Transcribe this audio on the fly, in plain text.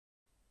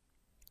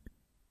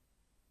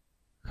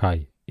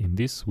Hi, in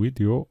this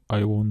video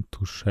I want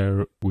to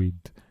share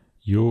with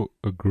you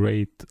a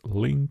great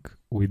link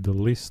with a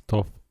list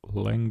of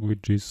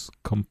languages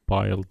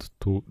compiled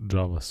to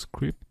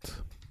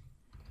JavaScript.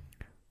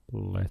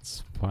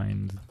 Let's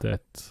find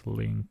that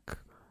link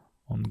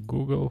on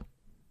Google.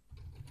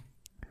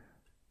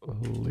 A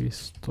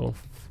list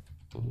of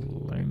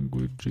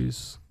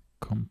languages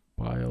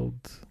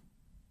compiled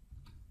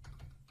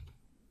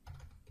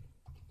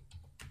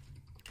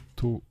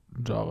to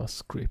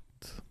JavaScript.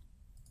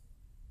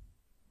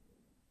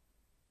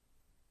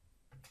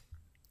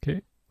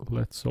 Okay,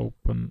 let's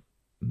open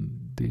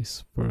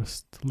this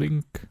first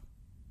link.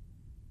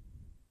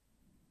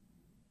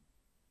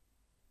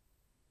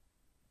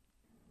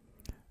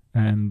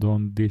 And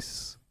on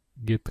this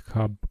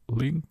GitHub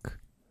link,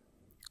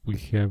 we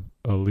have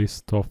a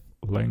list of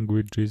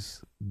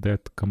languages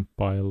that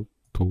compile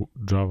to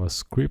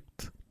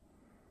JavaScript.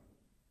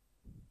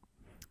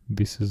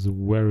 This is a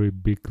very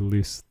big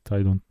list.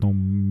 I don't know,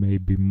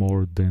 maybe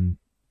more than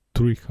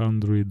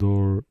 300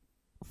 or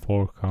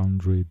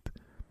 400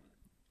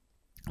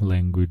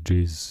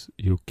 languages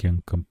you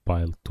can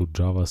compile to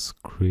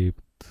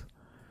JavaScript.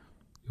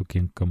 You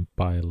can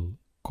compile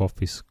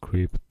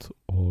CoffeeScript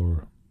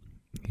or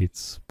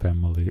its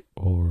family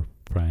or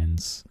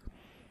friends.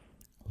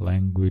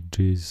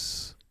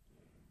 Languages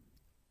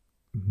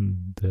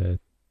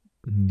that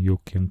you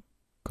can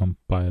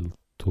compile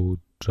to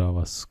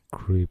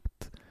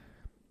JavaScript,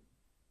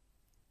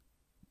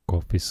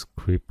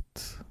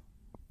 CoffeeScript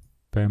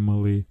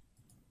family,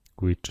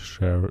 which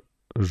share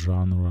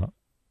genre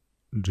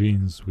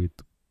genes with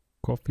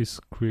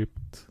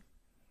CoffeeScript.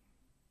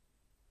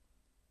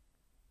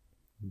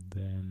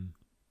 Then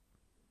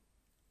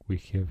we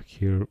have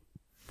here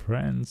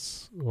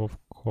friends of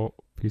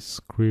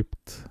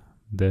CoffeeScript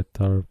that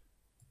are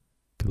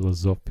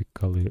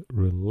philosophically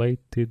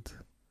related.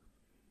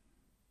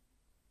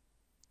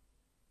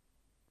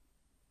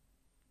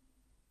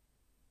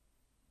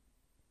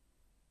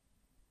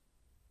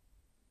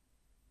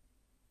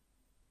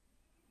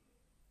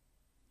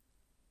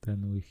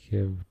 Then we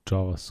have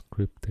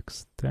JavaScript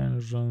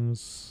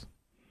extensions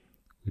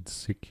with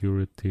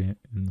security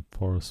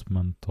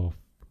enforcement of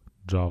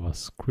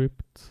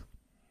JavaScript.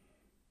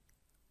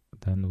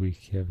 Then we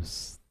have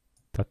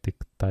static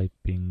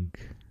typing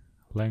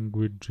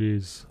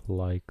languages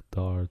like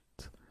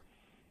Dart,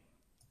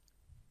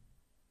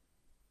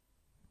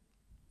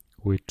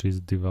 which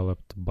is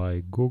developed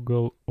by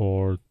Google,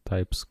 or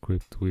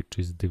TypeScript, which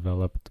is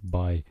developed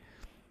by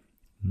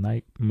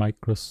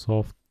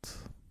Microsoft.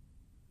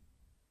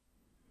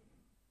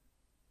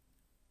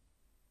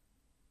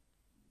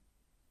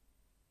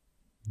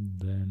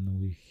 Then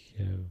we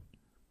have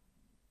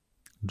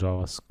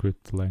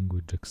JavaScript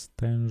language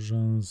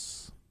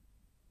extensions,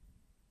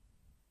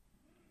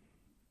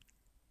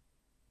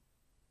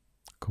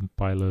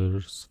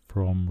 compilers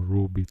from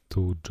Ruby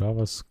to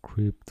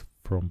JavaScript,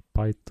 from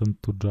Python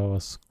to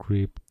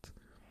JavaScript,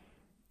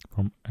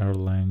 from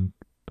Erlang,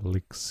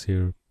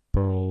 Elixir,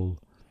 Perl,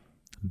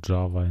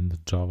 Java and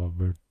Java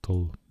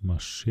Virtual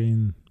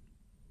Machine,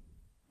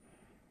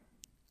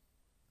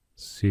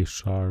 C#,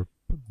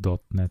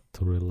 .NET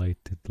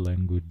related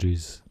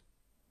languages,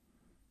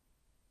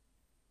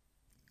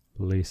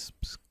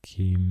 Lisp,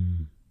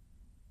 Scheme,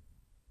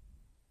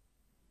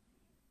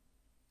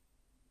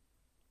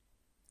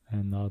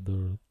 and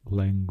other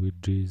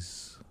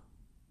languages.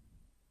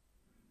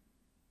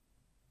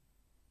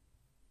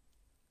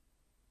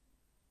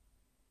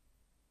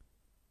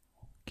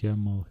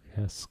 Camel,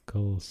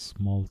 Haskell,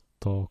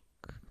 Smalltalk,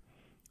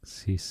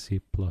 C++.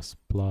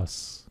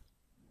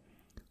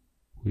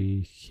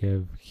 We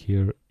have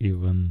here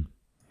even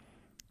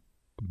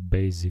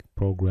basic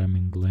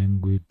programming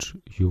language.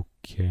 You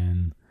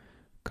can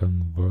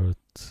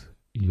convert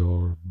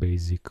your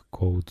basic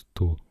code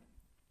to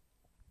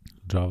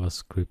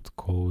JavaScript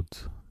code.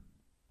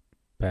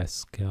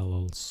 Pascal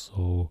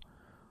also,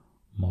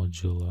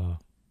 Modular,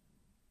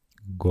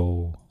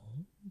 Go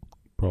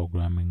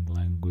programming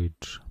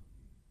language,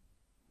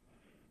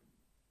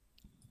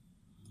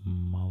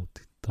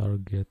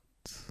 multi-target,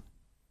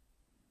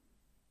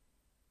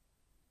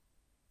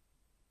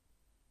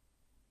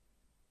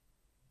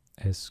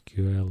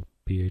 SQL,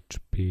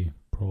 PHP,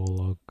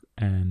 Prolog,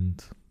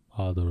 and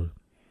other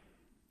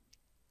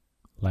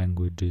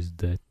languages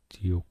that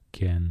you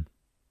can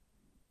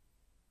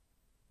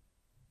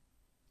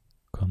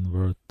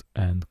convert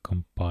and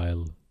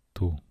compile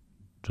to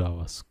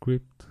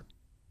JavaScript.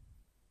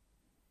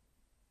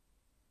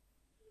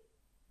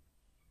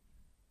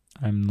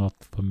 I'm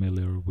not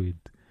familiar with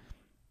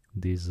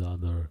these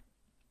other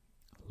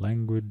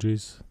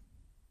languages,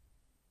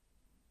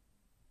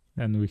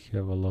 and we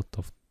have a lot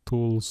of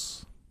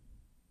tools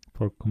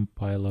for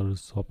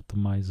compilers,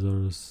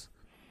 optimizers,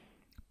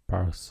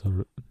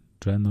 parser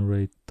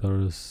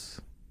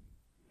generators,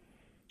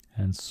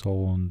 and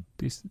so on.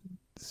 This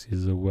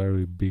is a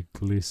very big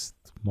list,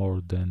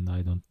 more than,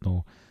 I don't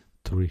know,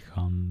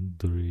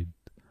 300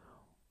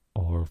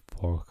 or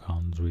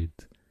 400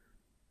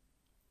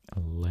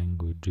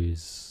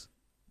 languages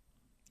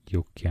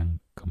you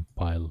can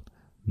compile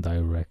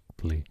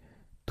directly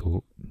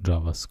to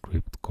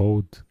JavaScript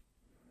code.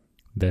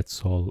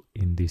 That's all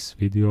in this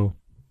video.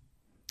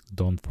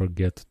 Don't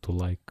forget to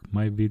like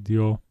my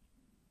video,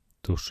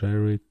 to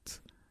share it,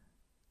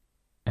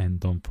 and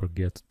don't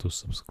forget to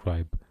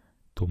subscribe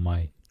to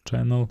my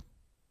channel.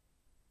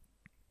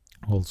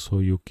 Also,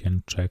 you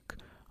can check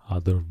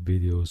other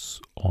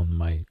videos on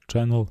my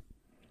channel.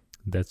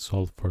 That's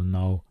all for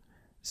now.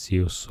 See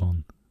you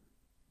soon.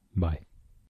 Bye.